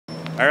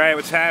All right,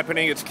 what's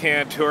happening? It's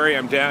Cantore.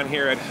 I'm down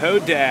here at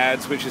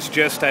HODAD's, which is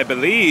just, I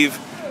believe,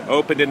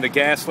 opened in the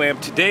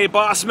Gaslamp today,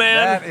 boss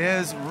man. That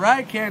is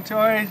right,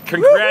 Cantore.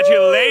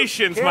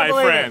 Congratulations, my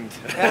friend.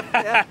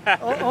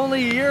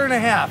 Only a year and a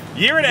half.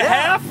 Year and a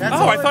half?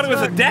 Oh, I thought it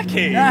was a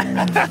decade.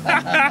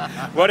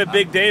 What a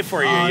big day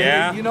for you,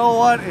 yeah? You know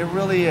what? It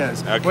really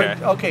is. Okay.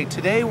 Okay,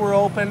 today we're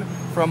open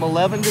from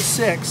 11 to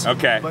 6.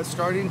 Okay. But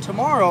starting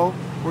tomorrow,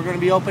 we're going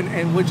to be open,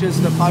 and which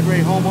is the Padre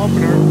home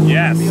opener.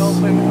 Yes. We're going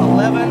to be open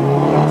 11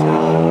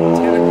 until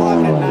 10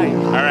 o'clock at night.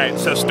 All right,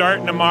 so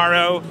starting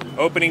tomorrow,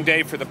 opening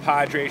day for the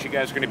Padres, you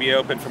guys are going to be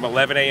open from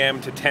 11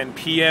 a.m. to 10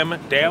 p.m.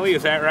 daily,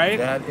 is that right?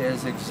 That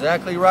is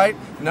exactly right,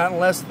 not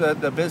unless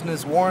the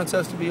business warrants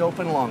us to be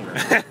open longer.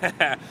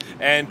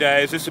 And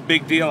is this a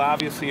big deal,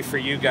 obviously, for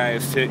you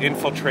guys to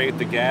infiltrate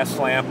the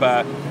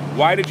Gaslamp?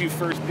 Why did you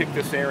first pick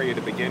this area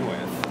to begin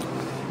with?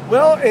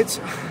 Well,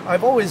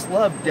 I've always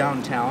loved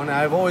downtown.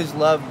 I've always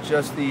loved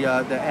just the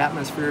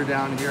atmosphere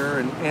down here,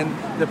 and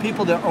the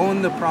people that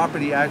own the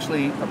property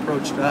actually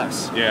approached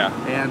us. Yeah.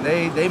 And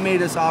they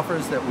made us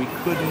offers that we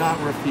could not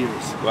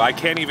refuse. Well, I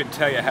can't even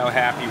tell you how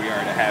happy we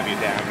are to have you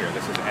down here.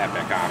 This is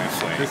epic,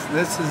 honestly.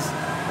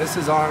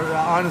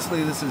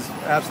 Honestly, this is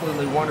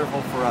absolutely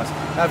wonderful for us.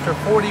 After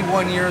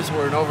 41 years,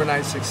 we're an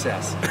overnight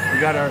success. We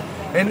got our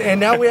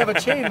and now we have a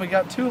chain. We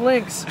got 2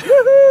 links.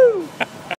 Woohoo!